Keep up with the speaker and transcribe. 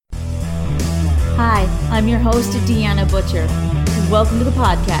I'm your host, Deanna Butcher. Welcome to the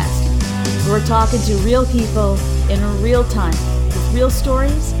podcast. We're talking to real people in real time with real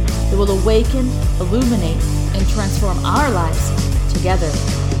stories that will awaken, illuminate, and transform our lives together.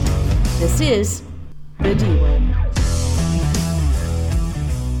 This is the D Word.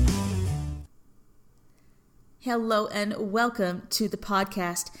 Hello and welcome to the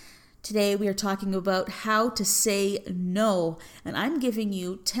podcast. Today we are talking about how to say no, and I'm giving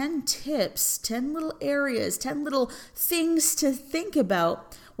you 10 tips, 10 little areas, 10 little things to think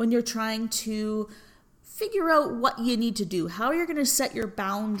about when you're trying to figure out what you need to do, how you're going to set your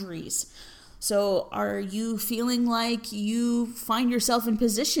boundaries. So are you feeling like you find yourself in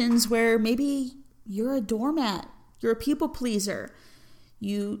positions where maybe you're a doormat, you're a people pleaser,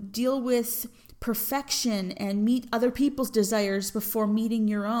 you deal with perfection and meet other people's desires before meeting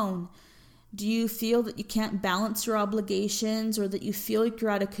your own? Do you feel that you can't balance your obligations, or that you feel like you're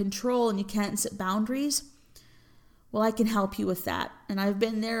out of control and you can't set boundaries? Well, I can help you with that. And I've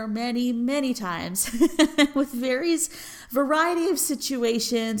been there many, many times with variety of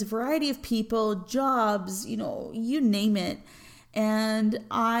situations, variety of people, jobs, you name it. And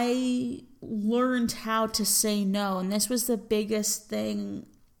I learned how to say no. And this was the biggest thing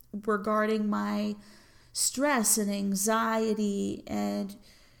regarding my stress and anxiety and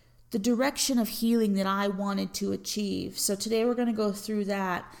the direction of healing that I wanted to achieve. So today we're going to go through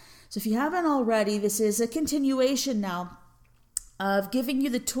that. So if you haven't already, this is a continuation now of giving you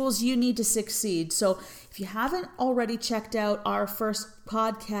the tools you need to succeed. So if you haven't already checked out our first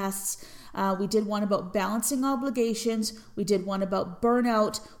podcasts, we did one about balancing obligations. We did one about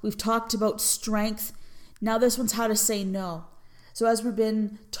burnout. We've talked about strength. Now this one's how to say no. So as we've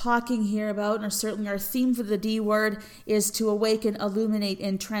been talking here about, and certainly our theme for the D word is to awaken, illuminate,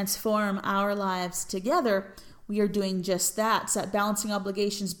 and transform our lives together, we are doing just that. So that balancing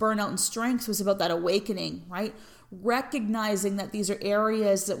obligations, burnout, and strength was about that awakening, right? Recognizing that these are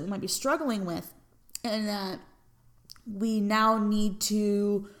areas that we might be struggling with and that we now need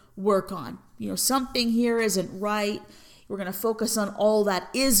to work on. Something here isn't right. We're going to focus on all that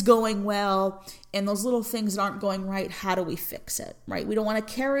is going well, and those little things that aren't going right, how do we fix it, right? We don't want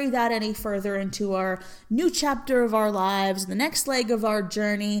to carry that any further into our new chapter of our lives, the next leg of our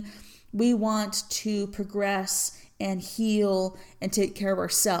journey. We want to progress and heal and take care of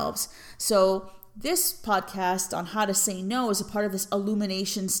ourselves. So this podcast on how to say no is a part of this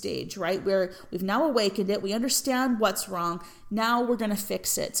illumination stage, right? Where we've now awakened it. We understand what's wrong. Now we're going to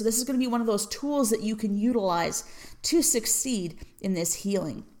fix it. So this is going to be one of those tools that you can utilize to succeed in this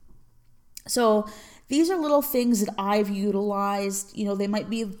healing. So these are little things that I've utilized. They might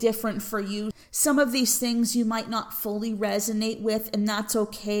be different for you. Some of these things you might not fully resonate with, and that's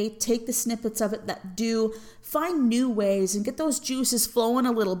okay. Take the snippets of it that do. Find new ways and get those juices flowing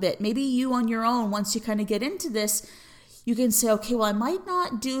a little bit. Maybe you on your own, once you kind of get into this, you can say, okay, well, I might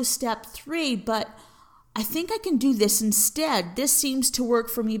not do step 3, but I think I can do this instead. This seems to work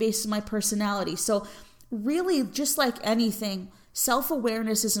for me based on my personality. So really, just like anything,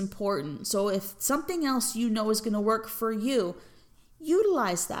 self-awareness is important. So if something else is going to work for you,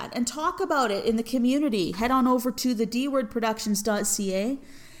 utilize that and talk about it in the community. Head on over to the dwordproductions.ca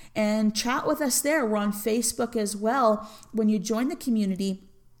and chat with us there. We're on Facebook as well. When you join the community,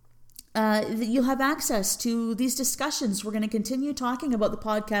 you'll have access to these discussions. We're going to continue talking about the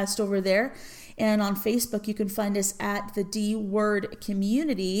podcast over there. And on Facebook, you can find us at the D Word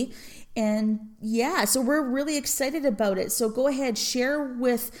Community. And so we're really excited about it. So go ahead, share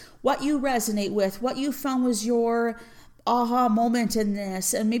with what you resonate with, what you found was your aha moment in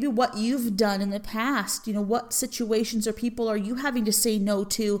this, and maybe what you've done in the past. What situations or people are you having to say no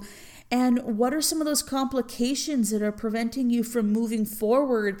to? And what are some of those complications that are preventing you from moving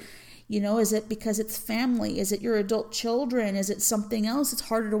forward? Is it because it's family? Is it your adult children? Is it something else it's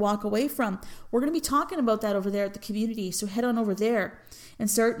harder to walk away from? We're going to be talking about that over there at the community. So head on over there. And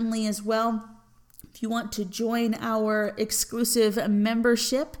certainly as well, if you want to join our exclusive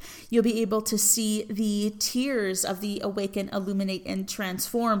membership, you'll be able to see the tiers of the Awaken, Illuminate, and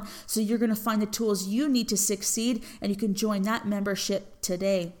Transform. So you're going to find the tools you need to succeed, and you can join that membership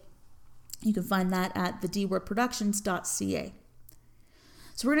today. You can find that at thedwordproductions.ca.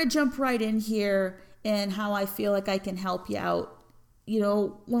 So we're going to jump right in here and how I feel like I can help you out.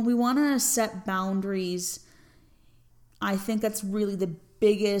 When we want to set boundaries, I think that's really the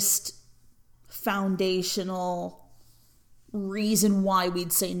biggest foundational reason why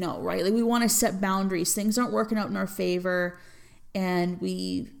we'd say no, right? Like we want to set boundaries. Things aren't working out in our favor, and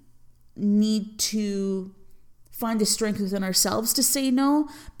we need to find the strength within ourselves to say no,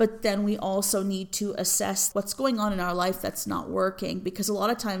 but then we also need to assess what's going on in our life that's not working. Because a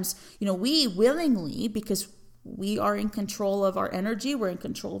lot of times, we willingly, because we are in control of our energy, we're in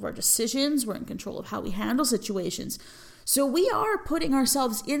control of our decisions, we're in control of how we handle situations. So we are putting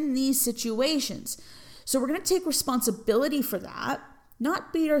ourselves in these situations. So we're going to take responsibility for that,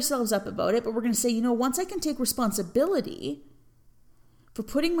 not beat ourselves up about it, but we're going to say, once I can take responsibility for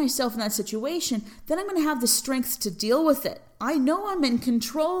putting myself in that situation, then I'm going to have the strength to deal with it. I know I'm in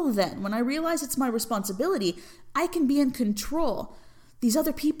control then. When I realize it's my responsibility, I can be in control. These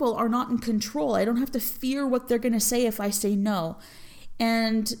other people are not in control. I don't have to fear what they're going to say if I say no.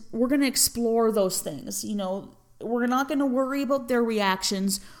 And we're going to explore those things. We're not going to worry about their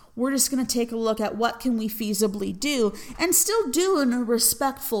reactions. We're just going to take a look at what can we feasibly do and still do in a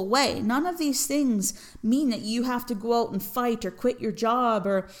respectful way. None of these things mean that you have to go out and fight or quit your job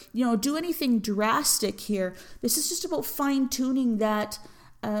or, do anything drastic here. This is just about fine-tuning that,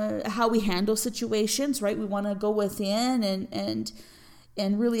 how we handle situations, right? We want to go within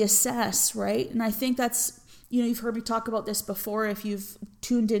and really assess, right? And I think that's, you've heard me talk about this before if you've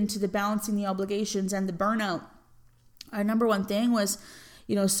tuned into the balancing the obligations and the burnout. Our number one thing was,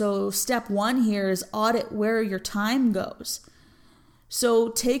 so step one here is audit where your time goes. So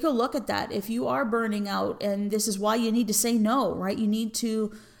take a look at that. If you are burning out, and this is why you need to say no, right? You need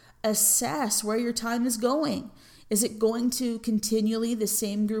to assess where your time is going. Is it going to continually the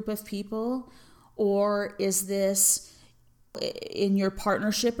same group of people? Or is this in your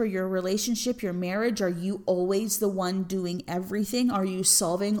partnership or your relationship, your marriage? Are you always the one doing everything? Are you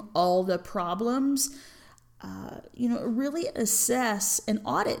solving all the problems? Really assess and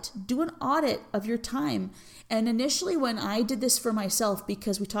audit. Do an audit of your time. And initially when I did this for myself,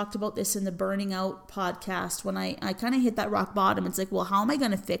 because we talked about this in the Burning Out podcast, when I kind of hit that rock bottom, it's like, well, how am I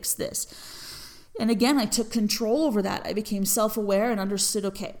going to fix this? And again, I took control over that. I became self-aware and understood,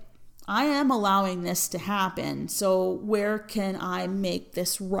 okay, I am allowing this to happen. So where can I make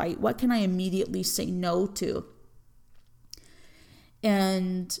this right? What can I immediately say no to?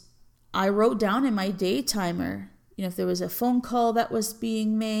 And I wrote down in my day timer, if there was a phone call that was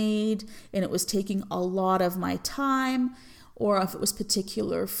being made and it was taking a lot of my time, or if it was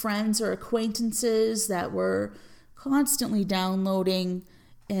particular friends or acquaintances that were constantly downloading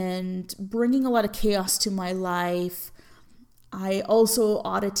and bringing a lot of chaos to my life. I also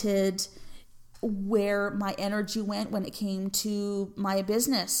audited where my energy went when it came to my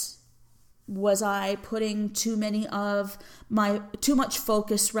business. Was I putting too much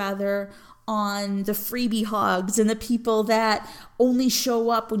focus on the freebie hogs and the people that only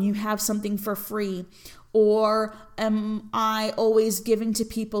show up when you have something for free? Or am I always giving to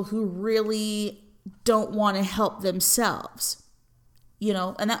people who really don't want to help themselves?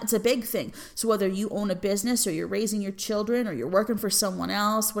 And that's a big thing. So whether you own a business or you're raising your children or you're working for someone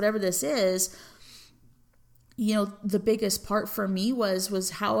else, whatever this is, the biggest part for me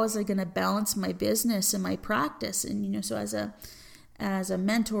was how was I going to balance my business and my practice? And, so as a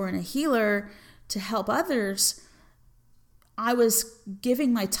mentor and a healer to help others, I was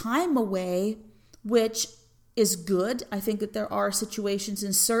giving my time away, which is good. I think that there are situations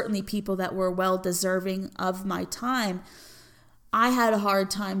and certainly people that were well deserving of my time. I had a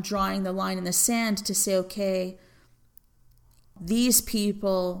hard time drawing the line in the sand to say, okay, these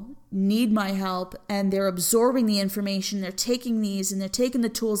people need my help and they're absorbing the information. They're taking these and they're taking the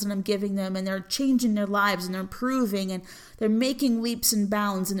tools that I'm giving them and they're changing their lives and they're improving and they're making leaps and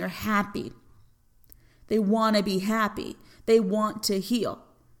bounds and they're happy. They want to be happy. They want to heal.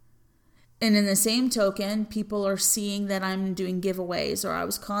 And in the same token, people are seeing that I'm doing giveaways or I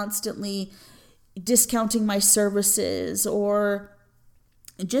was constantly discounting my services or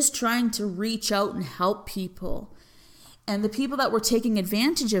just trying to reach out and help people. And the people that were taking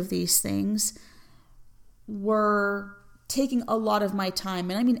advantage of these things were taking a lot of my time,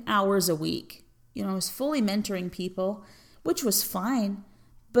 and I mean hours a week. I was fully mentoring people, which was fine,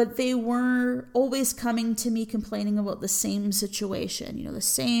 but they were always coming to me complaining about the same situation, the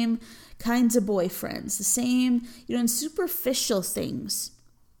same kinds of boyfriends, the same, and superficial things.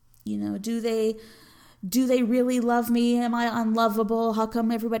 Do they really love me? Am I unlovable? How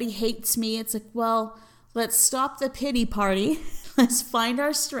come everybody hates me? It's like, well, let's stop the pity party. Let's find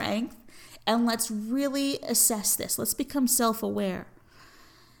our strength and let's really assess this. Let's become self-aware.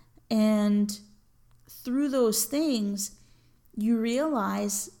 And through those things, you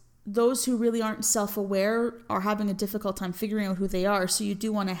realize those who really aren't self-aware are having a difficult time figuring out who they are. So you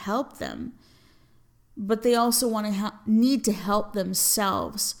do want to help them, but they also need to help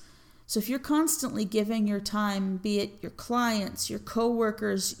themselves. So if you're constantly giving your time, be it your clients, your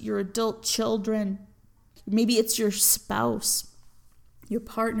coworkers, your adult children, Maybe it's your spouse, your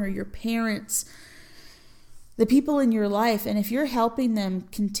partner, your parents, the people in your life. And if you're helping them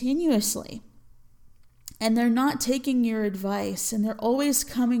continuously and they're not taking your advice and they're always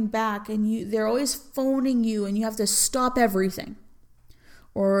coming back and they're always phoning you and you have to stop everything,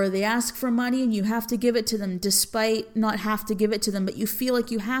 or they ask for money and you have to give it to them despite not have to give it to them, but you feel like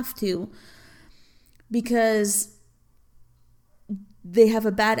you have to because they have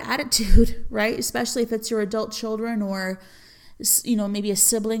a bad attitude, right? Especially if it's your adult children or, maybe a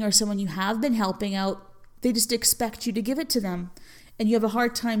sibling or someone you have been helping out. They just expect you to give it to them and you have a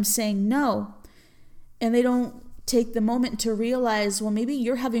hard time saying no. And they don't take the moment to realize, well, maybe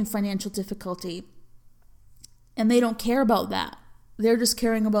you're having financial difficulty and they don't care about that. They're just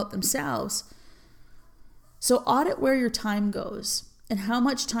caring about themselves. So audit where your time goes and how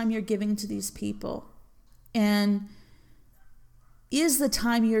much time you're giving to these people. And is the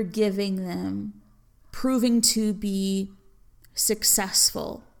time you're giving them proving to be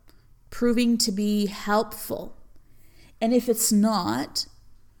successful, proving to be helpful? And if it's not,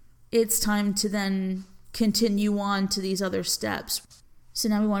 it's time to then continue on to these other steps. So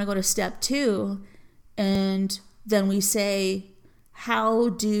now we want to go to step 2, and then we say, how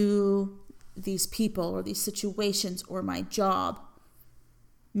do these people or these situations or my job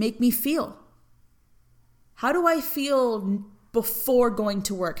make me feel? How do I feel before going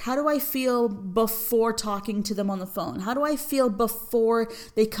to work? How do I feel before talking to them on the phone? How do I feel before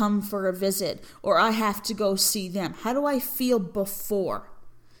they come for a visit or I have to go see them? How do I feel before?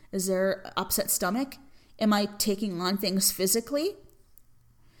 Is there upset stomach? Am I taking on things physically?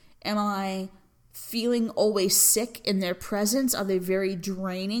 Am I feeling always sick in their presence? Are they very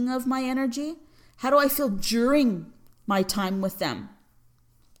draining of my energy? How do I feel during my time with them?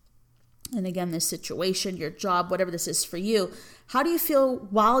 And again, this situation, your job, whatever this is for you, how do you feel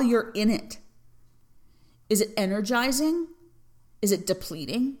while you're in it? Is it energizing? Is it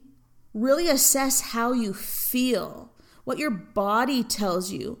depleting? Really assess how you feel, what your body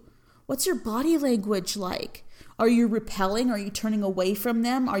tells you. What's your body language like? Are you repelling? Are you turning away from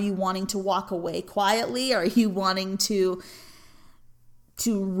them? Are you wanting to walk away quietly? Are you wanting to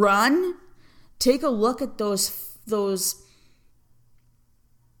run? Take a look at those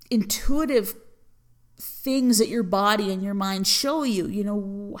intuitive things that your body and your mind show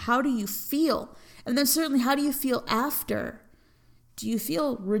you. How do you feel? And then certainly, how do you feel after? Do you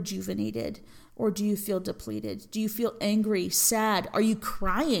feel rejuvenated or do you feel depleted? Do you feel angry, sad? Are you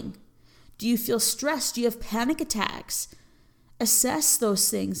crying? Do you feel stressed? Do you have panic attacks? Assess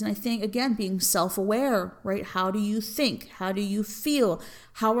those things. And I think, again, being self-aware, right? How do you think? How do you feel?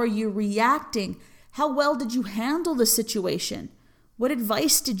 How are you reacting? How well did you handle the situation? What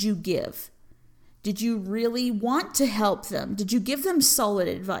advice did you give? Did you really want to help them? Did you give them solid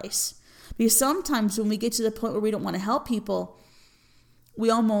advice? Because sometimes when we get to the point where we don't want to help people, we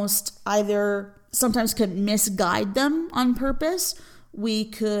almost either sometimes could misguide them on purpose. We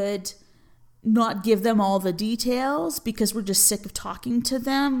could not give them all the details because we're just sick of talking to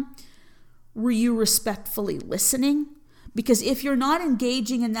them. Were you respectfully listening? Because if you're not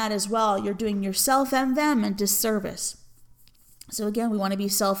engaging in that as well, you're doing yourself and them a disservice. So again, we want to be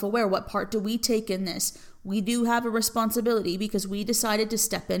self-aware. What part do we take in this? We do have a responsibility because we decided to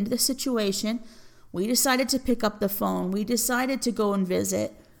step into the situation. We decided to pick up the phone. We decided to go and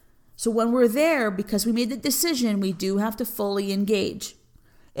visit. So when we're there, because we made the decision, we do have to fully engage.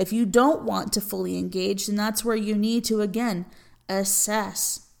 If you don't want to fully engage, then that's where you need to, again,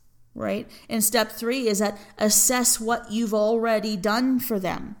 assess, right? And step 3 is that assess what you've already done for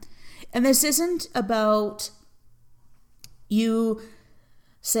them. And this isn't about you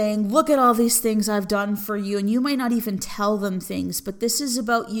saying, look at all these things I've done for you. And you might not even tell them things, but this is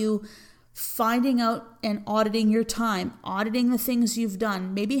about you finding out and auditing your time, auditing the things you've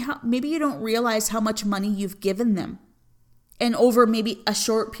done. Maybe you don't realize how much money you've given them, and over maybe a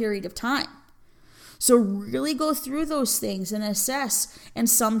short period of time. So really go through those things and assess. And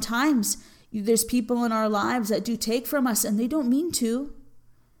sometimes there's people in our lives that do take from us and they don't mean to.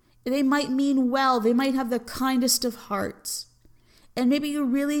 They might mean well. They might have the kindest of hearts. And maybe you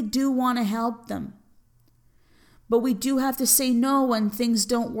really do want to help them. But we do have to say no when things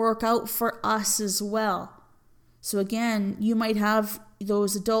don't work out for us as well. So again, you might have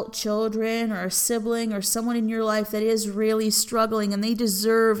those adult children or a sibling or someone in your life that is really struggling and they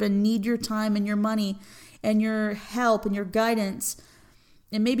deserve and need your time and your money and your help and your guidance.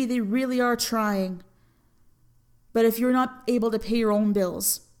 And maybe they really are trying. But if you're not able to pay your own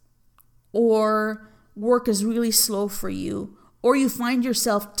bills, or work is really slow for you, or you find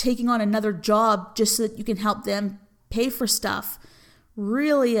yourself taking on another job just so that you can help them pay for stuff,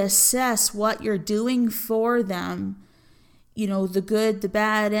 really assess what you're doing for them, the good, the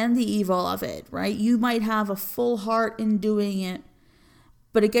bad, and the evil of it, right? You might have a full heart in doing it,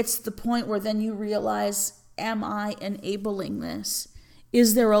 but it gets to the point where then you realize, am I enabling this?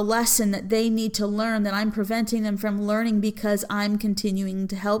 Is there a lesson that they need to learn that I'm preventing them from learning because I'm continuing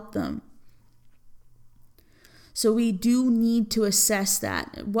to help them? So we do need to assess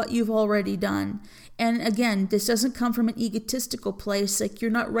that, what you've already done. And again, this doesn't come from an egotistical place. Like,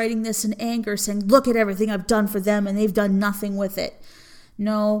 you're not writing this in anger saying, look at everything I've done for them and they've done nothing with it.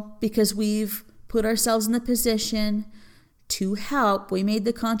 No, because we've put ourselves in the position to help. We made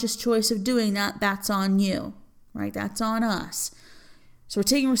the conscious choice of doing that. That's on you, right? That's on us. So we're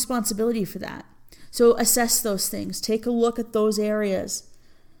taking responsibility for that. So assess those things. Take a look at those areas.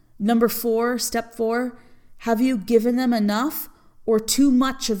 Step 4, have you given them enough or too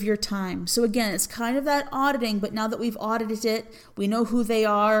much of your time? So again, it's kind of that auditing, but now that we've audited it, we know who they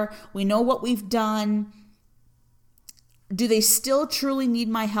are, we know what we've done. Do they still truly need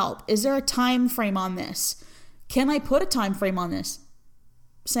my help? Is there a time frame on this? Can I put a time frame on this?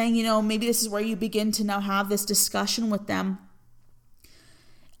 Saying, maybe this is where you begin to now have this discussion with them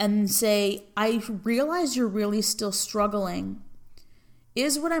and say, I realize you're really still struggling.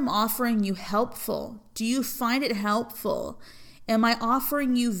 Is what I'm offering you helpful? Do you find it helpful? Am I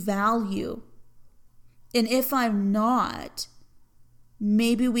offering you value? And if I'm not,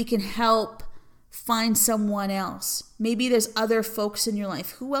 maybe we can help find someone else. Maybe there's other folks in your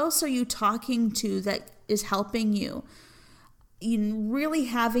life. Who else are you talking to that is helping you? Really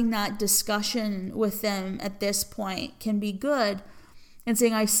having that discussion with them at this point can be good. And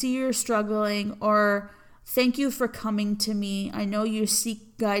saying, I see you're struggling, or thank you for coming to me. I know you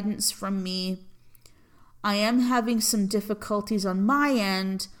seek guidance from me. I am having some difficulties on my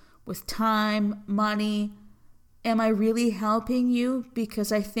end with time, money. Am I really helping you?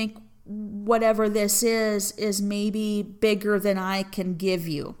 Because I think whatever this is maybe bigger than I can give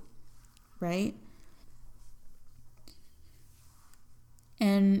you, right?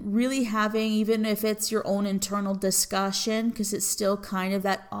 And really having, even if it's your own internal discussion, because it's still kind of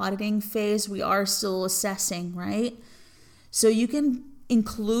that auditing phase, we are still assessing, right? So you can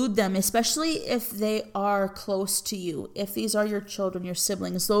include them, especially if they are close to you. If these are your children, your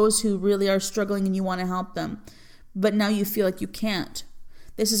siblings, those who really are struggling and you want to help them, but now you feel like you can't.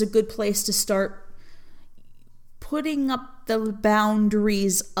 This is a good place to start putting up the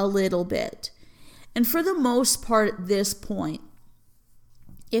boundaries a little bit. And for the most part at this point,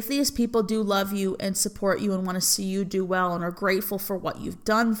 if these people do love you and support you and want to see you do well and are grateful for what you've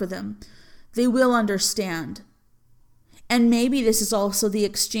done for them, they will understand. And maybe this is also the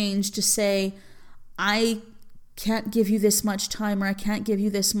exchange to say, I can't give you this much time, or I can't give you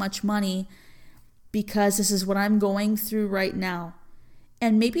this much money because this is what I'm going through right now.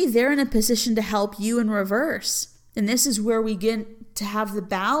 And maybe they're in a position to help you in reverse. And this is where we get to have the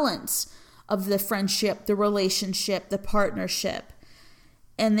balance of the friendship, the relationship, the partnership.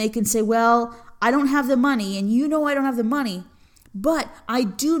 And they can say, well, I don't have the money, and I don't have the money, but I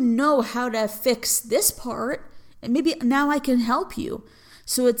do know how to fix this part, and maybe now I can help you.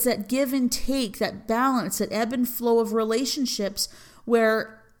 So it's that give and take, that balance, that ebb and flow of relationships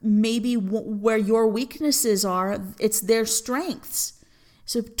where maybe where your weaknesses are, it's their strengths.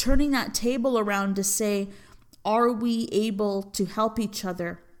 So turning that table around to say, are we able to help each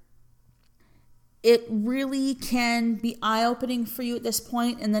other? It really can be eye-opening for you at this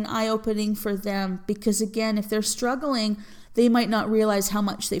point, and then eye-opening for them. Because again, if they're struggling, they might not realize how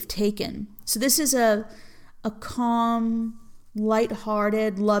much they've taken. So this is a calm,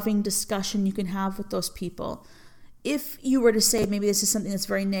 lighthearted, loving discussion you can have with those people. If you were to say, maybe this is something that's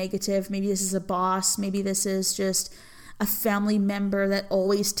very negative, maybe this is a boss, maybe this is just a family member that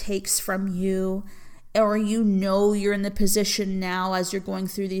always takes from you, or you're in the position now as you're going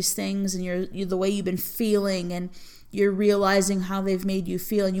through these things and you're the way you've been feeling and you're realizing how they've made you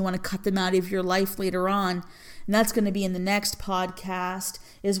feel and you want to cut them out of your life later on. And that's going to be in the next podcast,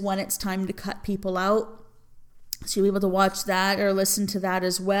 is when it's time to cut people out. So you'll be able to watch that or listen to that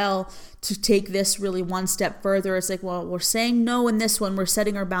as well to take this really one step further. It's like, well, we're saying no in this one. We're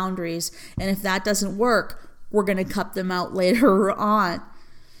setting our boundaries. And if that doesn't work, we're going to cut them out later on.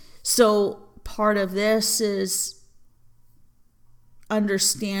 So part of this is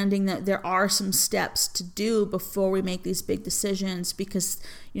understanding that there are some steps to do before we make these big decisions, because,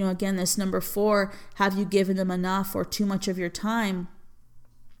 again, this number 4, have you given them enough or too much of your time?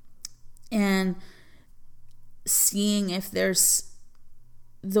 And seeing if there's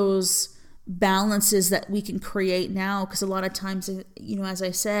those balances that we can create now, because a lot of times, as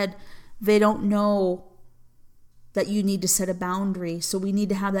I said, they don't know that you need to set a boundary. So we need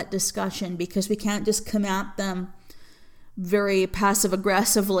to have that discussion, because we can't just come at them very passive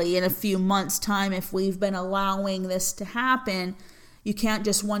aggressively in a few months' time. If we've been allowing this to happen, you can't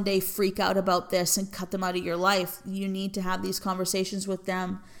just one day freak out about this and cut them out of your life. You need to have these conversations with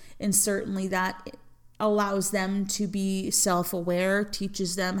them, and certainly that allows them to be self-aware,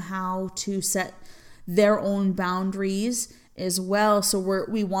 teaches them how to set their own boundaries as well. So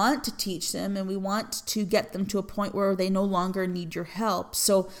we want to teach them, and we want to get them to a point where they no longer need your help.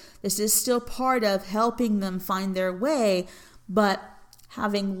 So this is still part of helping them find their way, but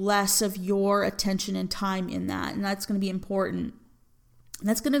having less of your attention and time in that. And that's going to be important. And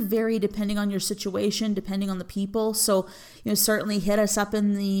that's going to vary depending on your situation, depending on the people. So, certainly hit us up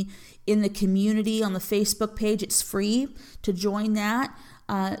in the community on the Facebook page. It's free to join that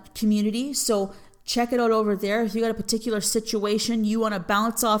community. So check it out over there. If you got a particular situation you want to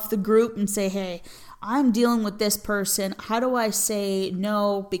bounce off the group and say, hey, I'm dealing with this person. How do I say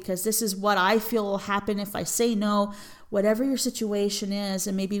no? Because this is what I feel will happen if I say no. Whatever your situation is,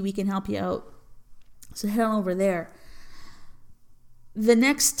 and maybe we can help you out. So head on over there. The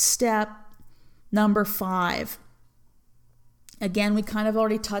next step, number 5. Again, we kind of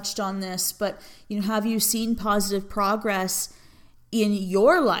already touched on this, but have you seen positive progress in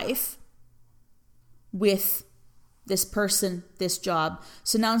your life with this person, this job?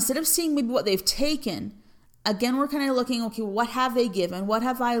 So now, instead of seeing maybe what they've taken, again, we're kind of looking, okay, what have they given? What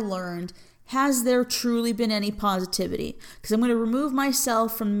have I learned? Has there truly been any positivity? Because I'm going to remove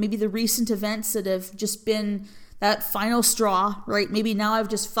myself from maybe the recent events that have just been that final straw, right? Maybe now I've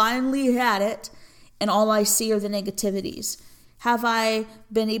just finally had it, and all I see are the negativities. Have I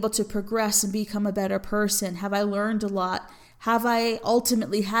been able to progress and become a better person? Have I learned a lot? Have I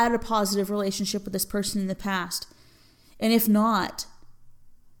ultimately had a positive relationship with this person in the past? And if not,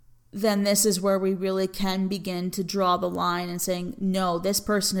 then this is where we really can begin to draw the line and saying, no, this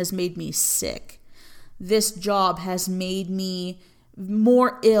person has made me sick. This job has made me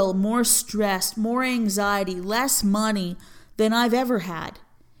more ill, more stressed, more anxiety, less money than I've ever had.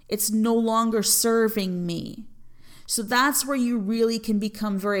 It's no longer serving me. So that's where you really can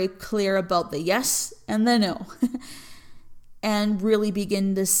become very clear about the yes and the no. And really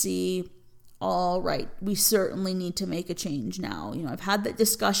begin to see, all right, we certainly need to make a change now. I've had that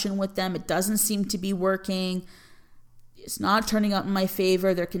discussion with them. It doesn't seem to be working. It's not turning out in my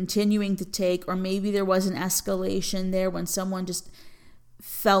favor. They're continuing to take, or maybe there was an escalation there when someone just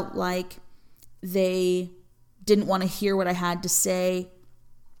felt like they didn't want to hear what I had to say.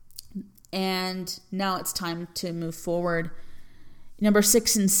 And now it's time to move forward. Number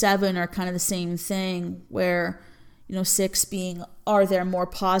 6 and 7 are kind of the same thing, where 6 being, are there more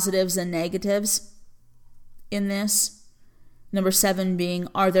positives than negatives in this? Number 7 being,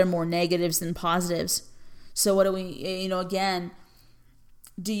 are there more negatives than positives? So what do we, again,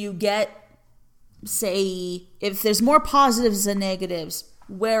 do you get, say, if there's more positives than negatives,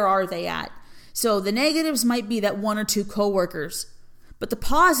 where are they at? So the negatives might be that 1 or 2 coworkers, but the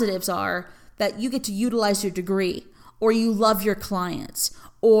positives are that you get to utilize your degree, or you love your clients,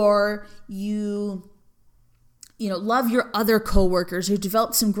 or you love your other coworkers, who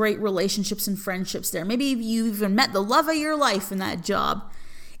developed some great relationships and friendships there. Maybe you even met the love of your life in that job,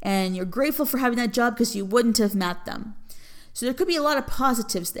 and you're grateful for having that job because you wouldn't have met them. So there could be a lot of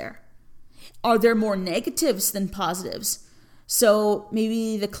positives there. Are there more negatives than positives? So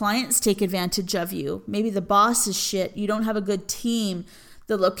maybe the clients take advantage of you. Maybe the boss is shit. You don't have a good team.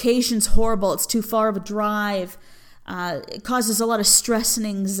 The location's horrible. It's too far of a drive. It causes a lot of stress and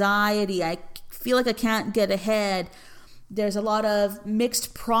anxiety. I feel like I can't get ahead. There's a lot of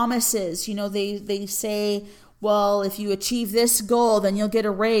mixed promises. They say, well, if you achieve this goal, then you'll get a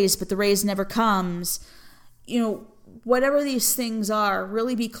raise, but the raise never comes. Whatever these things are,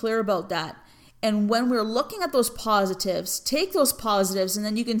 really be clear about that. And when we're looking at those positives, take those positives, and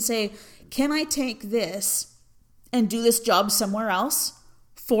then you can say, can I take this and do this job somewhere else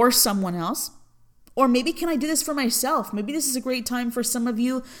for someone else? Or maybe can I do this for myself? Maybe this is a great time for some of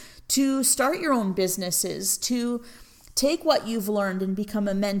you to start your own businesses, to take what you've learned and become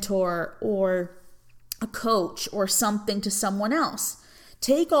a mentor or a coach or something to someone else.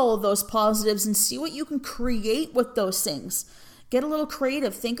 Take all of those positives and see what you can create with those things. Get a little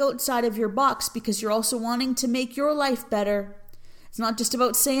creative. Think outside of your box, because you're also wanting to make your life better. It's not just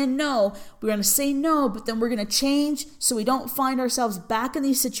about saying no. We're going to say no, but then we're going to change so we don't find ourselves back in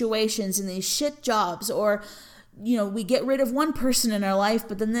these situations, in these shit jobs, or we get rid of one person in our life,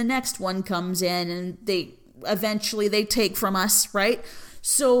 but then the next one comes in and they eventually take from us, right?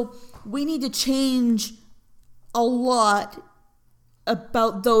 So we need to change a lot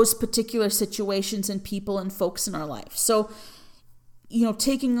about those particular situations and people and folks in our life. So,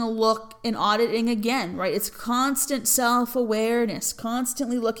 taking a look and auditing again, right? It's constant self-awareness,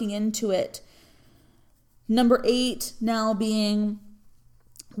 constantly looking into it. Number 8 now being,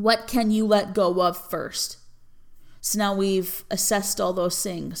 what can you let go of first? So now we've assessed all those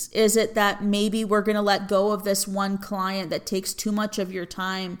things. Is it that maybe we're going to let go of this one client that takes too much of your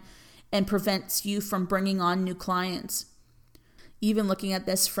time and prevents you from bringing on new clients? Even looking at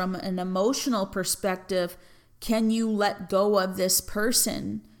this from an emotional perspective, can you let go of this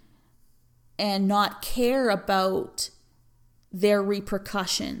person and not care about their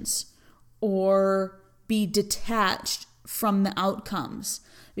repercussions or be detached from the outcomes?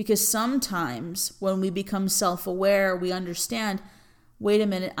 Because sometimes when we become self-aware, we understand, wait a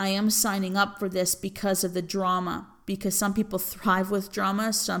minute, I am signing up for this because of the drama. Because some people thrive with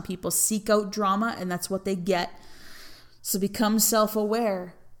drama, some people seek out drama, and that's what they get. So become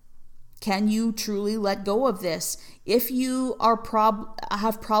self-aware. Can you truly let go of this? If you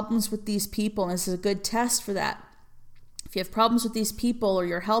have problems with these people, and this is a good test for that. If you have problems with these people or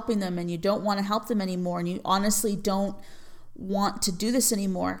you're helping them and you don't want to help them anymore and you honestly don't want to do this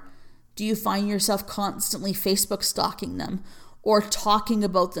anymore, do you find yourself constantly Facebook stalking them or talking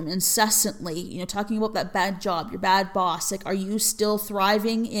about them incessantly, talking about that bad job, your bad boss? Like, are you still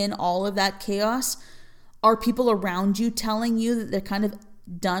thriving in all of that chaos? Are people around you telling you that they're kind of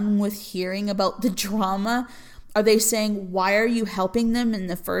done with hearing about the drama? Are they saying, why are you helping them in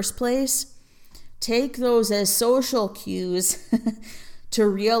the first place? Take those as social cues to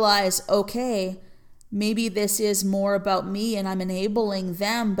realize, okay, maybe this is more about me and I'm enabling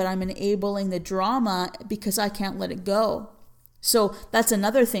them, but I'm enabling the drama because I can't let it go. So that's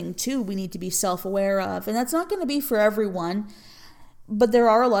another thing too we need to be self-aware of. And that's not going to be for everyone, but there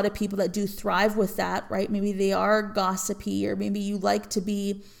are a lot of people that do thrive with that, right? Maybe they are gossipy, or maybe you like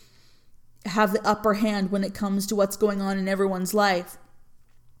to have the upper hand when it comes to what's going on in everyone's life.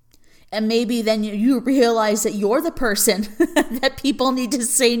 And maybe then you realize that you're the person that people need to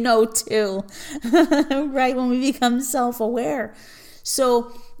say no to, right? When we become self-aware.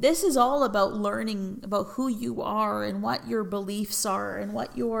 So this is all about learning about who you are and what your beliefs are and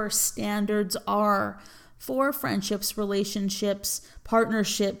what your standards are for friendships, relationships,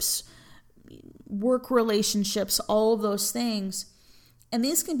 partnerships, work relationships, all of those things. And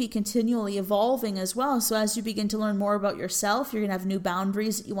these can be continually evolving as well. So as you begin to learn more about yourself, you're going to have new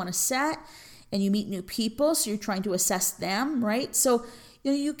boundaries that you want to set, and you meet new people. So you're trying to assess them, right? So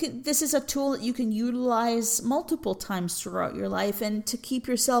this is a tool that you can utilize multiple times throughout your life, and to keep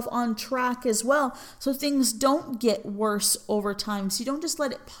yourself on track as well, so things don't get worse over time. So you don't just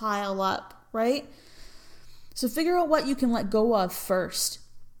let it pile up, right? So figure out what you can let go of first.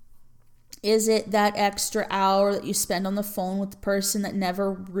 Is it that extra hour that you spend on the phone with the person that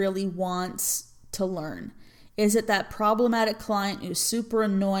never really wants to learn? Is it that problematic client who's super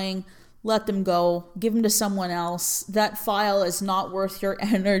annoying? Let them go. Give them to someone else. That file is not worth your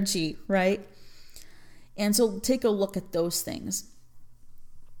energy, right? And so take a look at those things.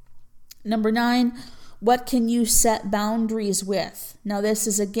 Number 9, what can you set boundaries with? Now, this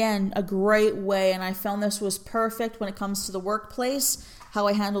is, again, a great way, and I found this was perfect when it comes to the workplace, how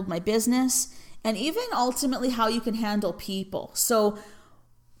I handled my business, and even ultimately how you can handle people. So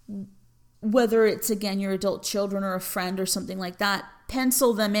whether it's, again, your adult children or a friend or something like that,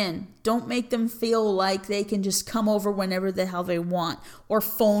 pencil them in. Don't make them feel like they can just come over whenever the hell they want or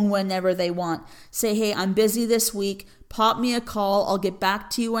phone whenever they want. Say, hey, I'm busy this week. Pop me a call. I'll get back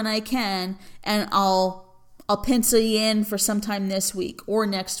to you when I can, and I'll pencil you in for sometime this week or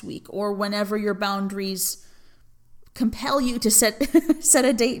next week or whenever your boundaries compel you to set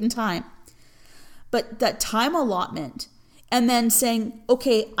a date and time. But that time allotment, and then saying,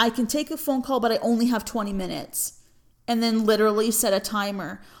 okay, I can take a phone call, but I only have 20 minutes. And then literally set a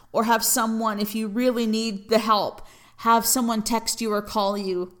timer, or have someone, if you really need the help, have someone text you or call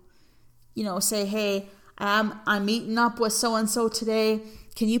you, say, hey, I'm meeting up with so-and-so today.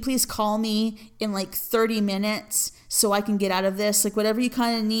 Can you please call me in like 30 minutes so I can get out of this? Like whatever you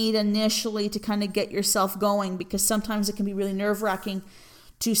kind of need initially to kind of get yourself going, because sometimes it can be really nerve-wracking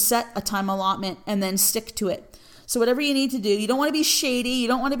to set a time allotment and then stick to it. So whatever you need to do, you don't want to be shady, you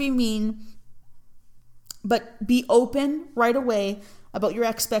don't want to be mean, but be open right away about your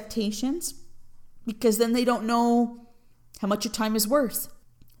expectations, because then they don't know how much your time is worth.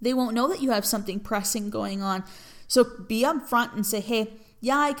 They won't know that you have something pressing going on. So be upfront and say, hey,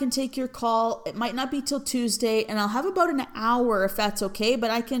 yeah, I can take your call. It might not be till Tuesday, and I'll have about an hour if that's okay, but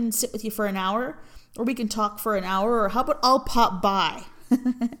I can sit with you for an hour, or we can talk for an hour, or how about I'll pop by?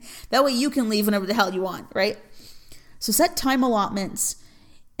 That way you can leave whenever the hell you want, right? So set time allotments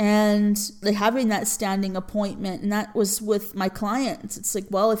and like having that standing appointment. And that was with my clients. It's like,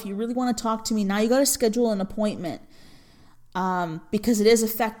 well, if you really want to talk to me now, you got to schedule an appointment. Because it is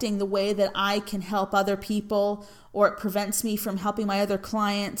affecting the way that I can help other people, or it prevents me from helping my other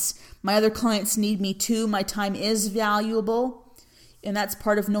clients. My other clients need me too. My time is valuable, and that's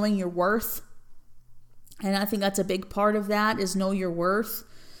part of knowing your worth. And I think that's a big part of that, is know your worth,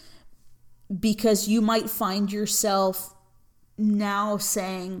 because you might find yourself now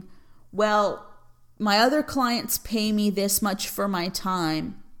saying, well, my other clients pay me this much for my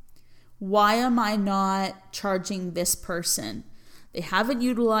time. Why am I not charging this person? They haven't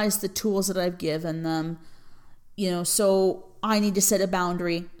utilized the tools that I've given them, so I need to set a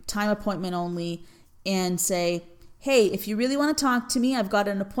boundary, time appointment only, and say, hey, if you really want to talk to me, I've got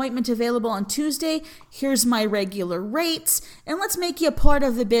an appointment available on Tuesday. Here's my regular rates, and let's make you a part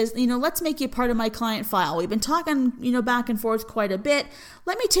of the business. Let's make you a part of my client file. We've been talking, back and forth quite a bit.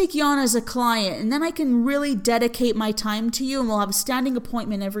 Let me take you on as a client, and then I can really dedicate my time to you, and we'll have a standing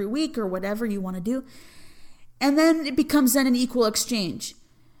appointment every week or whatever you want to do. And then it becomes then an equal exchange.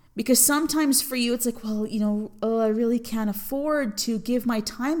 Because sometimes for you, it's like, well, I really can't afford to give my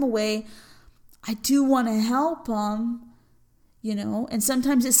time away. I do want to help them, and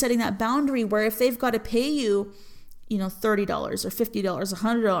sometimes it's setting that boundary where if they've got to pay you, $30 or $50, $100,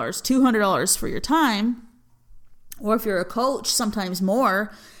 $200 for your time, or if you're a coach, sometimes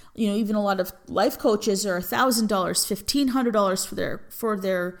more, even a lot of life coaches are $1,000, $1,500 for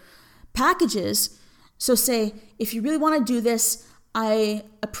their packages. So say, if you really want to do this, I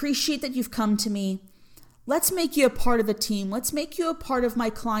appreciate that you've come to me. Let's make you a part of the team. Let's make you a part of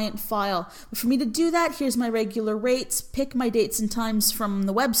my client file. But for me to do that, here's my regular rates. Pick my dates and times from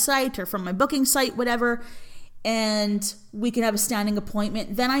the website or from my booking site, whatever, and we can have a standing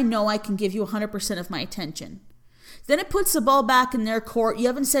appointment. Then I know I can give you 100% of my attention. Then it puts the ball back in their court. You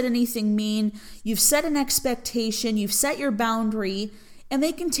haven't said anything mean. You've set an expectation. You've set your boundary, and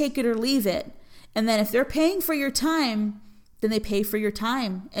they can take it or leave it. And then if they're paying for your time, then they pay for your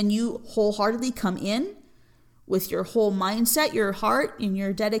time, and you wholeheartedly come in with your whole mindset, your heart, and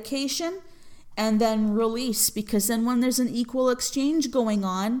your dedication, and then release. Because then when there's an equal exchange going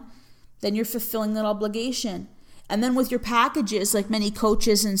on, then you're fulfilling that obligation. And then with your packages, like many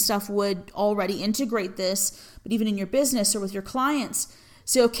coaches and stuff would already integrate this, but even in your business or with your clients,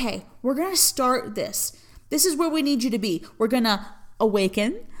 say, okay, we're going to start this. This is where we need you to be. We're going to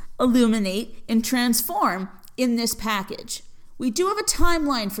awaken, illuminate, and transform in this package. We do have a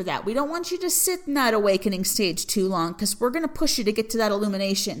timeline for that. We don't want you to sit in that awakening stage too long, because we're going to push you to get to that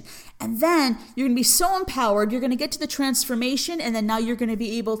illumination. And then you're going to be so empowered, you're going to get to the transformation, and then now you're going to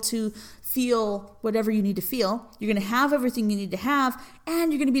be able to feel whatever you need to feel. You're going to have everything you need to have,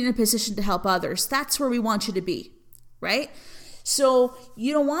 and you're going to be in a position to help others. That's where we want you to be, right? So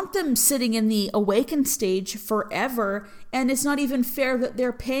you don't want them sitting in the awakened stage forever, and it's not even fair that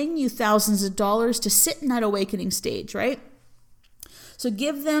they're paying you thousands of dollars to sit in that awakening stage, right? So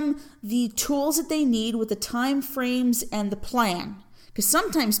give them the tools that they need with the time frames and the plan. Because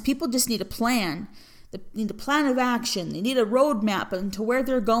sometimes people just need a plan. They need a plan of action. They need a roadmap into where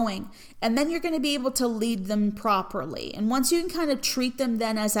they're going. And then you're going to be able to lead them properly. And once you can kind of treat them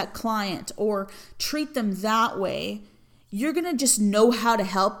then as that client, or treat them that way, you're going to just know how to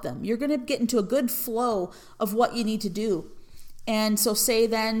help them. You're going to get into a good flow of what you need to do. And so say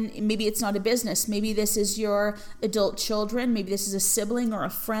then, maybe it's not a business. Maybe this is your adult children. Maybe this is a sibling or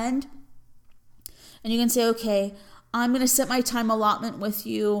a friend. And you can say, okay, I'm going to set my time allotment with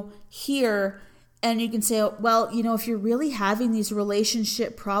you here. And you can say, well, if you're really having these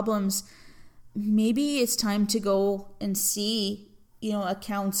relationship problems, maybe it's time to go and see, a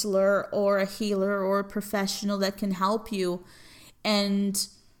counselor or a healer or a professional that can help you. And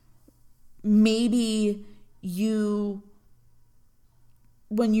maybe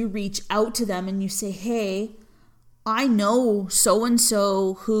when you reach out to them and you say, hey, I know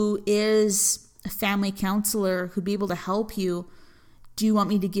so-and-so who is a family counselor who'd be able to help you. Do you want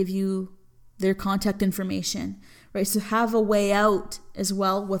me to give you their contact information? Right? So have a way out as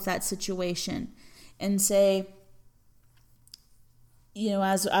well with that situation, and say,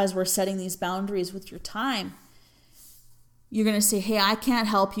 as we're setting these boundaries with your time, you're going to say, hey, I can't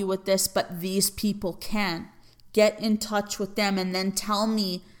help you with this, but these people can. Get in touch with them, and then tell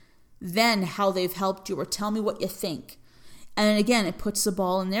me then how they've helped you, or tell me what you think. And again, it puts the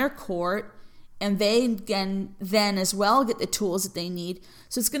ball in their court, and they can then as well get the tools that they need.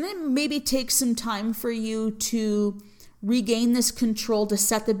 So it's going to maybe take some time for you to regain this control, to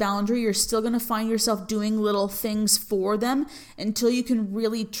set the boundary. You're still going to find yourself doing little things for them until you can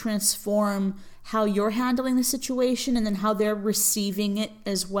really transform how you're handling the situation and then how they're receiving it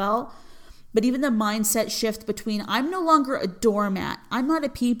as well. But even the mindset shift between, I'm no longer a doormat. I'm not a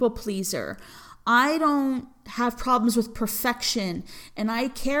people pleaser. I don't have problems with perfection, and I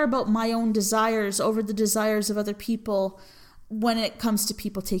care about my own desires over the desires of other people when it comes to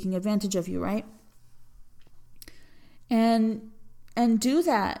people taking advantage of you, right? And do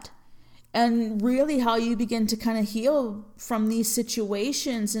that. And really how you begin to kind of heal from these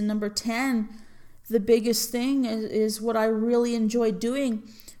situations. And number 10, the biggest thing is what I really enjoyed doing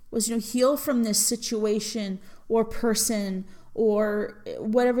was, heal from this situation or person or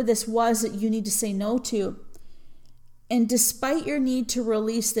whatever this was that you need to say no to. And despite your need to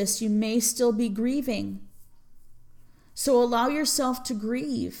release this, you may still be grieving. So allow yourself to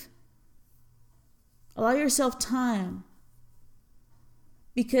grieve. Allow yourself time.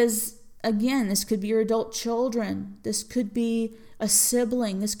 Because, again, this could be your adult children. This could be a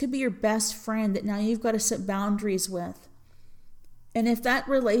sibling. This could be your best friend that now you've got to set boundaries with. And if that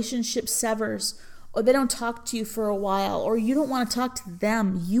relationship severs, or they don't talk to you for a while, or you don't want to talk to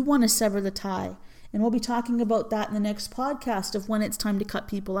them, you want to sever the tie. And we'll be talking about that in the next podcast of when it's time to cut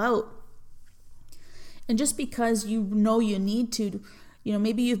people out. And just because you know you need to,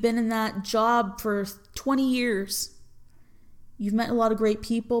 maybe you've been in that job for 20 years. You've met a lot of great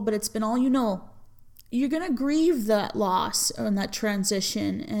people, but it's been all you know. You're going to grieve that loss and that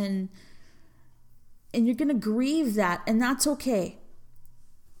transition, and you're going to grieve that, and that's okay.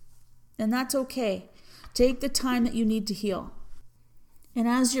 And that's okay. Take the time that you need to heal. And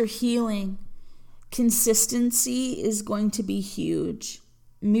as you're healing, consistency is going to be huge.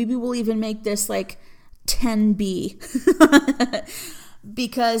 Maybe we'll even make this like 10B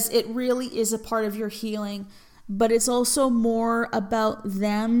because it really is a part of your healing. But it's also more about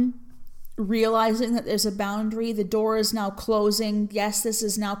them realizing that there's a boundary. The door is now closing. Yes, this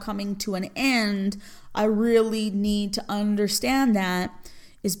is now coming to an end. I really need to understand that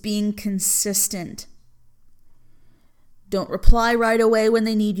is being consistent. Don't reply right away when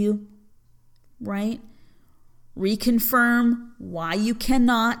they need you, right? Reconfirm why you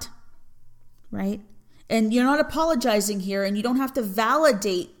cannot, right? And you're not apologizing here, and you don't have to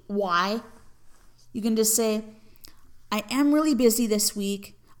validate why. You can just say, I am really busy this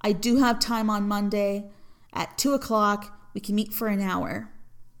week. I do have time on Monday at 2:00. We can meet for an hour.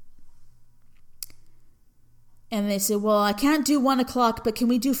 And they say, well, I can't do 1:00, but can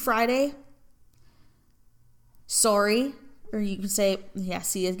we do Friday? Sorry. Or you can say, yeah,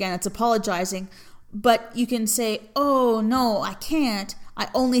 see, again, it's apologizing. But you can say, oh, no, I can't. I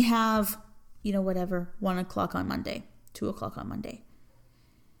only have, 1:00 on Monday, 2:00 on Monday.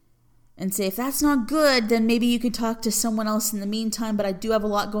 And say, if that's not good, then maybe you could talk to someone else in the meantime, but I do have a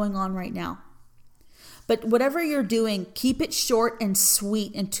lot going on right now. But whatever you're doing, keep it short and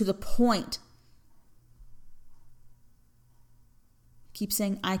sweet and to the point. Keep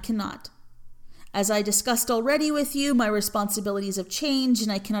saying, I cannot. As I discussed already with you, my responsibilities have changed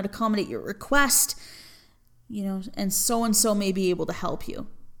and I cannot accommodate your request, and so may be able to help you.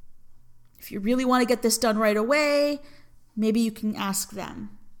 If you really want to get this done right away, maybe you can ask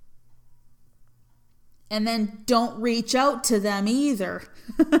them. And then don't reach out to them either.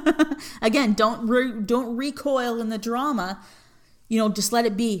 Again, don't recoil in the drama. Just let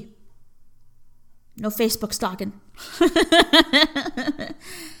it be. No Facebook stalking.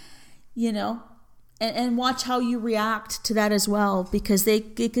 And watch how you react to that as well, because they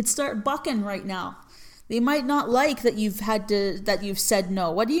could start bucking right now. They might not like that you've said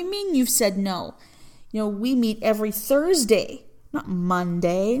no. What do you mean you've said no? We meet every Thursday, not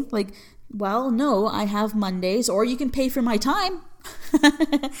Monday. Well, no, I have Mondays, or you can pay for my time.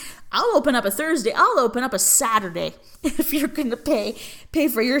 I'll open up a Thursday. I'll open up a Saturday if you're going to pay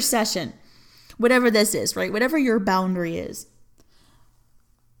for your session. Whatever this is, right? Whatever your boundary is.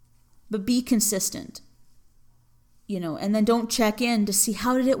 But be consistent, and then don't check in to see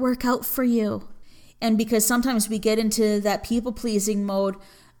how did it work out for you. And because sometimes we get into that people-pleasing mode,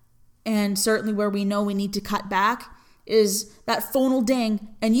 and certainly where we know we need to cut back, is that phone will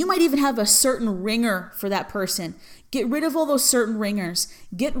ding, and you might even have a certain ringer for that person. Get rid of all those certain ringers.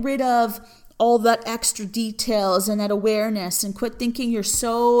 Get rid of all that extra details and that awareness, and quit thinking you're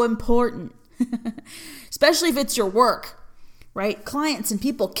so important. Especially if it's your work, right? Clients and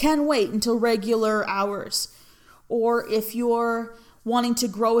people can wait until regular hours. Or if you're wanting to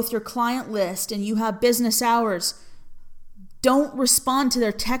grow with your client list and you have business hours, don't respond to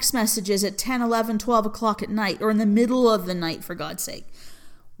their text messages at 10, 11, 12 o'clock at night or in the middle of the night, for God's sake.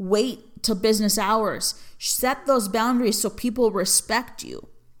 Wait till business hours. Set those boundaries so people respect you.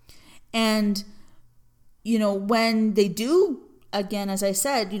 And, when they do again, as I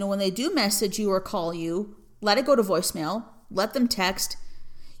said, when they do message you or call you, let it go to voicemail, let them text.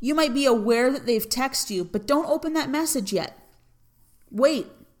 You might be aware that they've texted you, but don't open that message yet. Wait.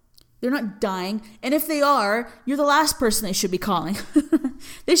 They're not dying. And if they are, you're the last person they should be calling.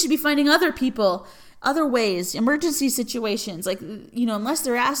 They should be finding other people, other ways, emergency situations. Like, unless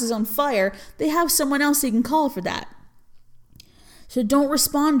their ass is on fire, they have someone else they can call for that. So don't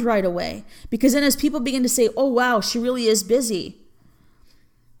respond right away. Because then as people begin to say, oh, wow, she really is busy.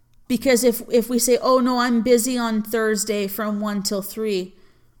 Because if we say, oh, no, I'm busy on Thursday from 1 till 3,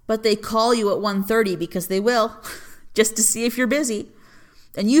 but they call you at 1:30 because they will, just to see if you're busy,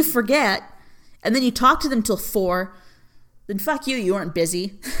 and you forget, and then you talk to them till 4, then fuck you, you weren't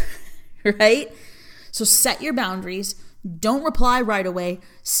busy, right? So set your boundaries. Don't reply right away.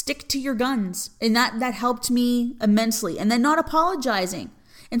 Stick to your guns. And that helped me immensely. And then not apologizing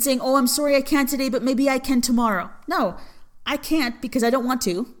and saying, oh, I'm sorry I can't today, but maybe I can tomorrow. No, I can't because I don't want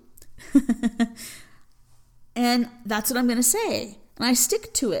to. And that's what I'm going to say. And I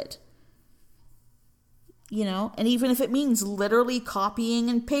stick to it. And even if it means literally copying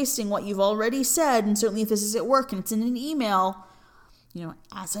and pasting what you've already said, and certainly if this is at work and it's in an email,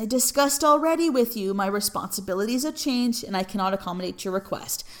 as I discussed already with you, my responsibilities have changed and I cannot accommodate your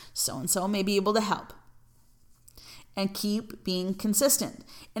request. So-and-so may be able to help. And keep being consistent.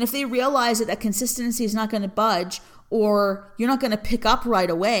 And if they realize that consistency is not going to budge or you're not going to pick up right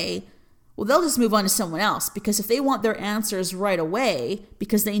away, well, they'll just move on to someone else, because if they want their answers right away,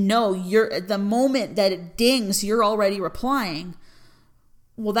 because they know the moment that it dings, you're already replying.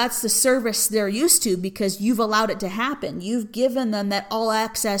 Well, that's the service they're used to because you've allowed it to happen. You've given them that all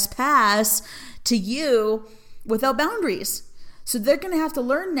access pass to you without boundaries. So they're going to have to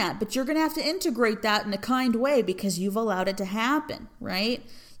learn that, but you're going to have to integrate that in a kind way because you've allowed it to happen, right?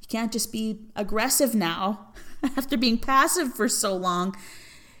 You can't just be aggressive now after being passive for so long.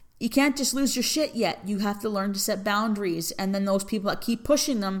 You can't just lose your shit yet. You have to learn to set boundaries. And then those people that keep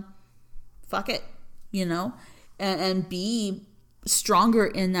pushing them, fuck it, and be stronger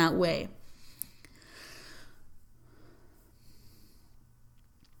in that way.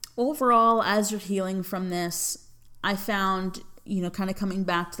 Overall, as you're healing from this, I found, kind of coming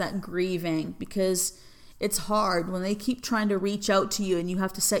back to that grieving, because it's hard when they keep trying to reach out to you and you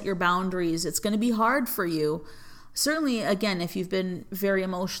have to set your boundaries. It's going to be hard for you. Certainly, again, if you've been very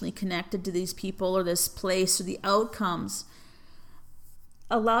emotionally connected to these people or this place or the outcomes,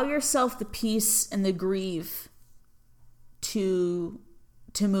 allow yourself the peace and the grief to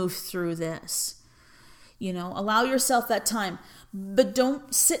move through this. Allow yourself that time, but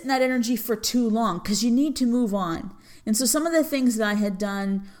don't sit in that energy for too long because you need to move on. And so some of the things that I had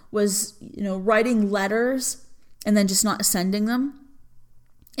done was, writing letters and then just not sending them.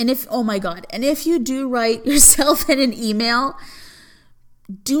 And if you do write yourself in an email,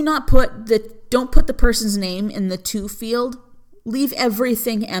 don't put the person's name in the to field. Leave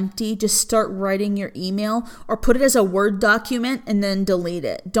everything empty. Just start writing your email, or put it as a Word document and then delete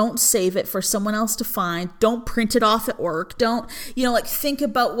it. Don't save it for someone else to find. Don't print it off at work. Don't, think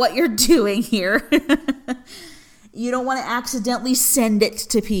about what you're doing here. You don't want to accidentally send it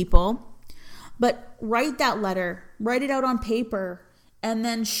to people, but write that letter, write it out on paper, and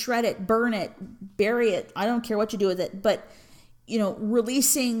then shred it, burn it, bury it. I don't care what you do with it, but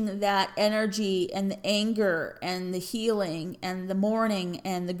releasing that energy and the anger and the healing and the mourning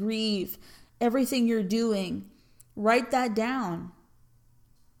and the grief, everything you're doing, write that down.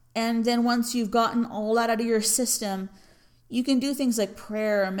 And then once you've gotten all that out of your system, you can do things like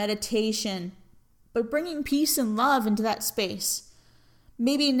prayer or meditation, but bringing peace and love into that space.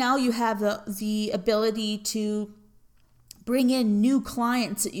 Maybe now you have the ability to bring in new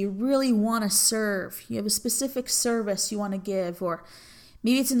clients that you really want to serve. You have a specific service you want to give, or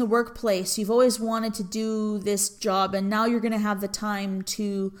maybe it's in the workplace. You've always wanted to do this job, and now you're going to have the time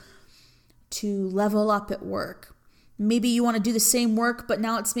to level up at work. Maybe you want to do the same work, but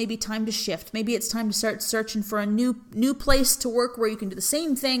now it's maybe time to shift. Maybe it's time to start searching for a new place to work where you can do the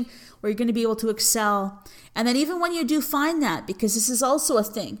same thing, where you're going to be able to excel. And then even when you do find that, because this is also a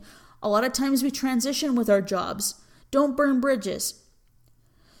thing, a lot of times we transition with our jobs. Don't burn bridges.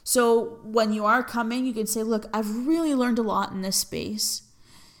 So when you are coming, you can say, look, I've really learned a lot in this space.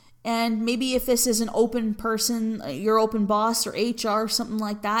 And maybe if this is an open person, your open boss or HR, something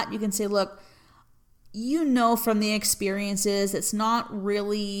like that, you can say, look, from the experiences, it's not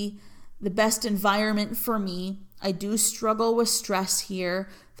really the best environment for me. I do struggle with stress here.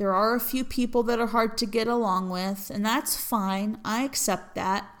 There are a few people that are hard to get along with, and that's fine. I accept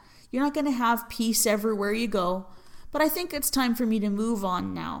that. You're not going to have peace everywhere you go. But I think it's time for me to move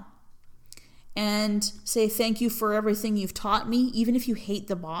on now. and say thank you for everything you've taught me, even if you hate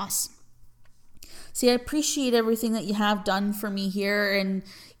the boss. Say, I appreciate everything that you have done for me here, and,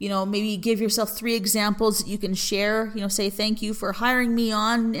 maybe give yourself 3 examples that you can share. Say thank you for hiring me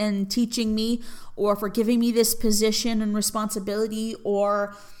on and teaching me, or for giving me this position and responsibility,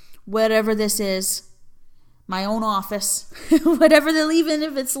 or whatever this is, my own office, whatever even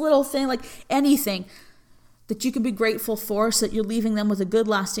if it's a little thing, like anything that you can be grateful for, so that you're leaving them with a good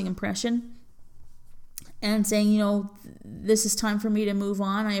lasting impression. And saying, this is time for me to move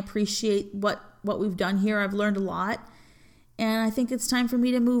on. I appreciate what we've done here. I've learned a lot. And I think it's time for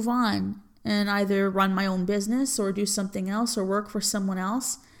me to move on and either run my own business or do something else or work for someone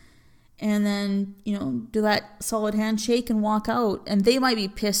else. And then, do that solid handshake and walk out. And they might be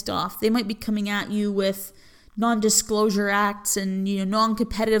pissed off. They might be coming at you with non-disclosure acts and,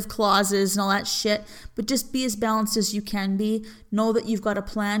 non-competitive clauses and all that shit. But just be as balanced as you can be. Know that you've got a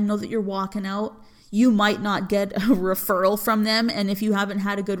plan. Know that you're walking out. You might not get a referral from them, and if you haven't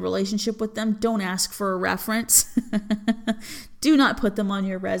had a good relationship with them, don't ask for a reference. Do not put them on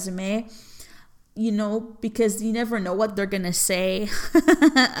your resume, because you never know what they're going to say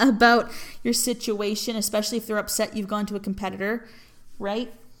about your situation, especially if they're upset you've gone to a competitor,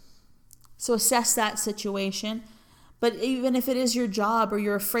 right? So assess that situation. But even if it is your job or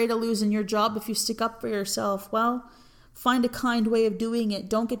you're afraid of losing your job if you stick up for yourself, well, find a kind way of doing it.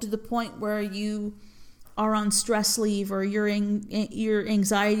 Don't get to the point where you are on stress leave or your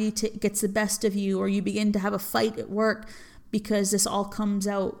anxiety gets the best of you, or you begin to have a fight at work because this all comes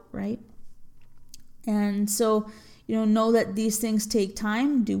out, right? And so, know that these things take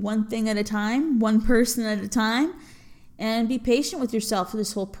time. Do one thing at a time, one person at a time, and be patient with yourself for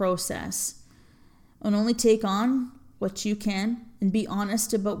this whole process. And only take on what you can and be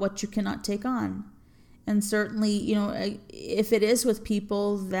honest about what you cannot take on. And certainly, if it is with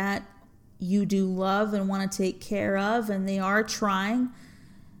people that you do love and want to take care of and they are trying,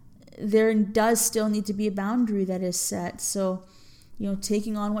 there does still need to be a boundary that is set. So,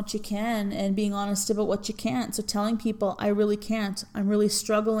 taking on what you can and being honest about what you can't. So telling people, I really can't. I'm really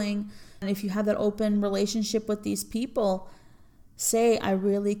struggling. And if you have that open relationship with these people, say, I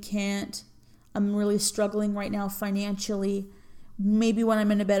really can't. I'm really struggling right now financially. Maybe when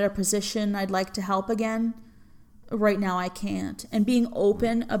I'm in a better position, I'd like to help again. Right now, I can't. And being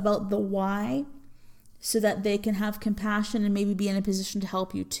open about the why so that they can have compassion and maybe be in a position to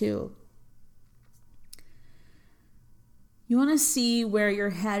help you too. You want to see where you're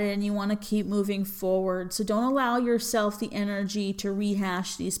headed and you want to keep moving forward. So don't allow yourself the energy to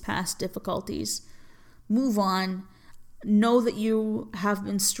rehash these past difficulties. Move on. Know that you have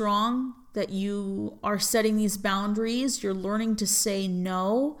been strong, that you are setting these boundaries. You're learning to say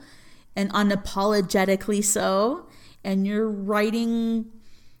no, and unapologetically so. And you're writing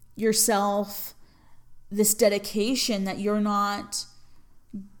yourself this dedication that you're not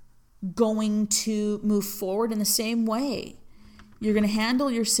going to move forward in the same way. You're going to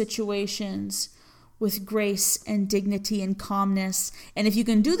handle your situations with grace and dignity and calmness. And if you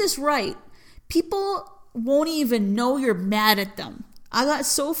can do this right, people won't even know you're mad at them. I got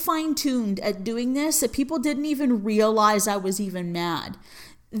so fine-tuned at doing this that people didn't even realize I was even mad.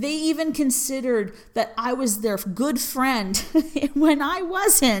 They even considered that I was their good friend when I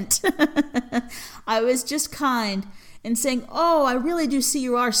wasn't. I was just kind and saying, oh, I really do see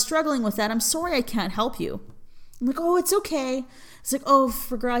you are struggling with that. I'm sorry I can't help you. I'm like, oh, it's okay. It's like, oh,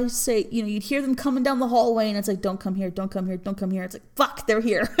 for Christ's sake, you'd hear them coming down the hallway and it's like, don't come here, don't come here, don't come here. It's like, fuck, they're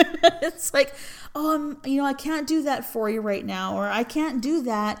here. It's like, oh, I can't do that for you right now, or I can't do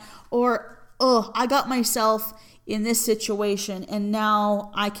that, or, oh, I got myself in this situation and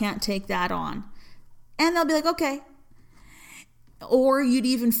now I can't take that on. And they'll be like, okay. Or you'd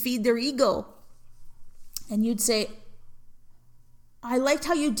even feed their ego and you'd say, I liked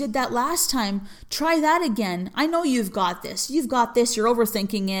how you did that last time. Try that again. I know you've got this. You've got this. You're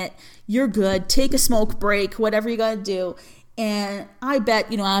overthinking it. You're good. Take a smoke break, whatever you got to do. And I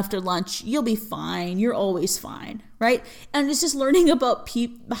bet, after lunch, you'll be fine. You're always fine, right? And it's just learning about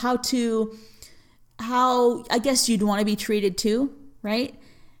how I guess you'd want to be treated too, right?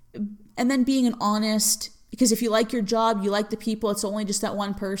 And then being an honest, because if you like your job, you like the people, it's only just that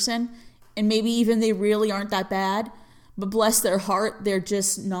one person. And maybe even they really aren't that bad. But bless their heart, they're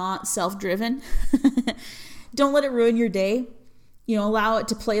just not self-driven. Don't let it ruin your day. Allow it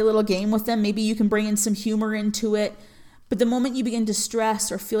to play a little game with them. Maybe you can bring in some humor into it. But the moment you begin to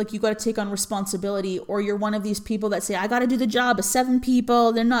stress or feel like you got to take on responsibility, or you're one of these people that say, I got to do the job of 7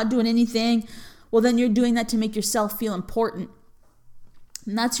 people, they're not doing anything. Well, then you're doing that to make yourself feel important.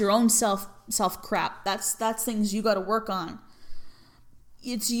 And that's your own self crap. That's things you got to work on.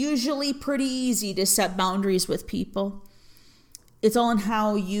 it's usually pretty easy to set boundaries with people. It's all in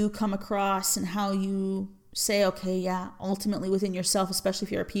how you come across and how you say, okay, yeah, ultimately within yourself, especially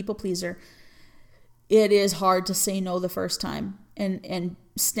if you're a people pleaser, it is hard to say no the first time and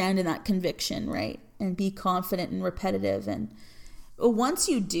stand in that conviction, right? And be confident and repetitive. And once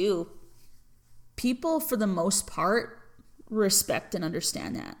you do, people for the most part respect and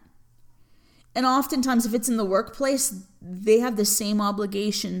understand that. And oftentimes if it's in the workplace, they have the same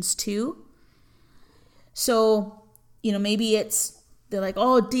obligations too. So, maybe they're like,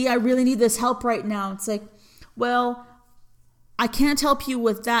 oh, Dee, I really need this help right now. It's like, well, I can't help you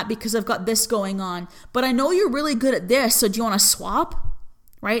with that because I've got this going on. But I know you're really good at this, so do you want to swap?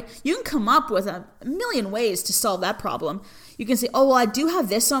 Right? You can come up with a million ways to solve that problem. You can say, oh, well, I do have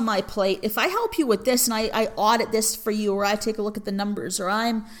this on my plate. If I help you with this and I audit this for you, or I take a look at the numbers, or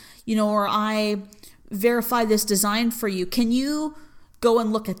or I verify this design for you, can you go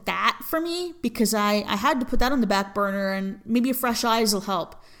and look at that for me? Because I had to put that on the back burner, and maybe fresh eyes will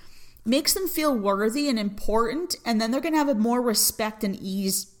help. Makes them feel worthy and important, and then they're going to have more respect and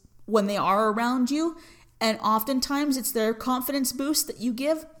ease when they are around you. And oftentimes it's their confidence boost that you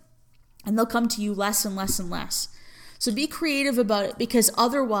give, and they'll come to you less and less and less. So be creative about it, because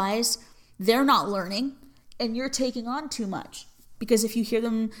otherwise they're not learning and you're taking on too much. Because if you hear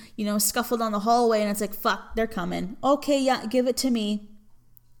them, scuffle down the hallway and it's like, fuck, they're coming. Okay, yeah, give it to me.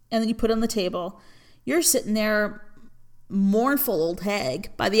 And then you put it on the table. You're sitting there, mournful old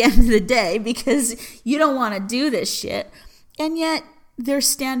hag, by the end of the day, because you don't want to do this shit. And yet they're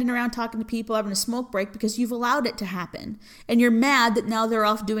standing around talking to people, having a smoke break because you've allowed it to happen. And you're mad that now they're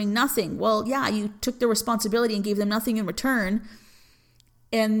off doing nothing. Well, yeah, you took their responsibility and gave them nothing in return.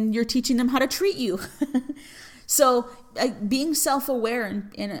 And you're teaching them how to treat you. So being self-aware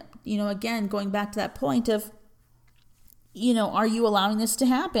and again, going back to that point of, are you allowing this to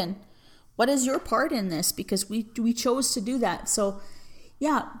happen? What is your part in this? Because we chose to do that. So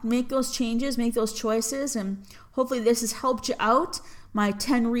yeah, make those changes, make those choices, and hopefully this has helped you out. My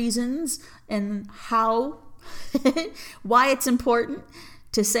 10 reasons and why it's important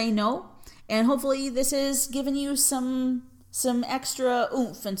to say no. And hopefully this has given you some extra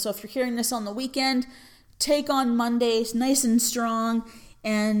oomph. And so if you're hearing this on the weekend, take on Mondays nice and strong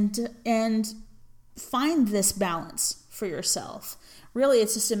and find this balance for yourself. Really,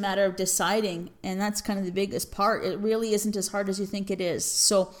 it's just a matter of deciding, and that's kind of the biggest part. It really isn't as hard as you think it is.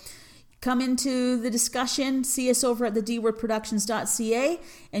 So come into the discussion, see us over at thedwordproductions.ca,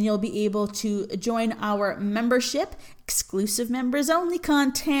 and you'll be able to join our membership, exclusive members only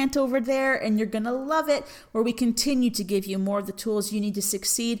content over there, and you're going to love it, where we continue to give you more of the tools you need to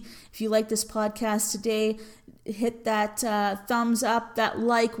succeed. If you like this podcast today, hit that thumbs up, that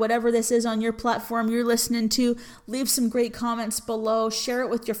like, whatever this is on your platform you're listening to. Leave some great comments below. Share it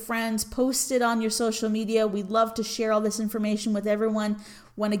with your friends. Post it on your social media. We'd love to share all this information with everyone.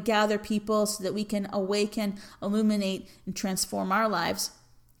 Want to gather people so that we can awaken, illuminate, and transform our lives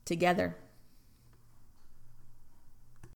together.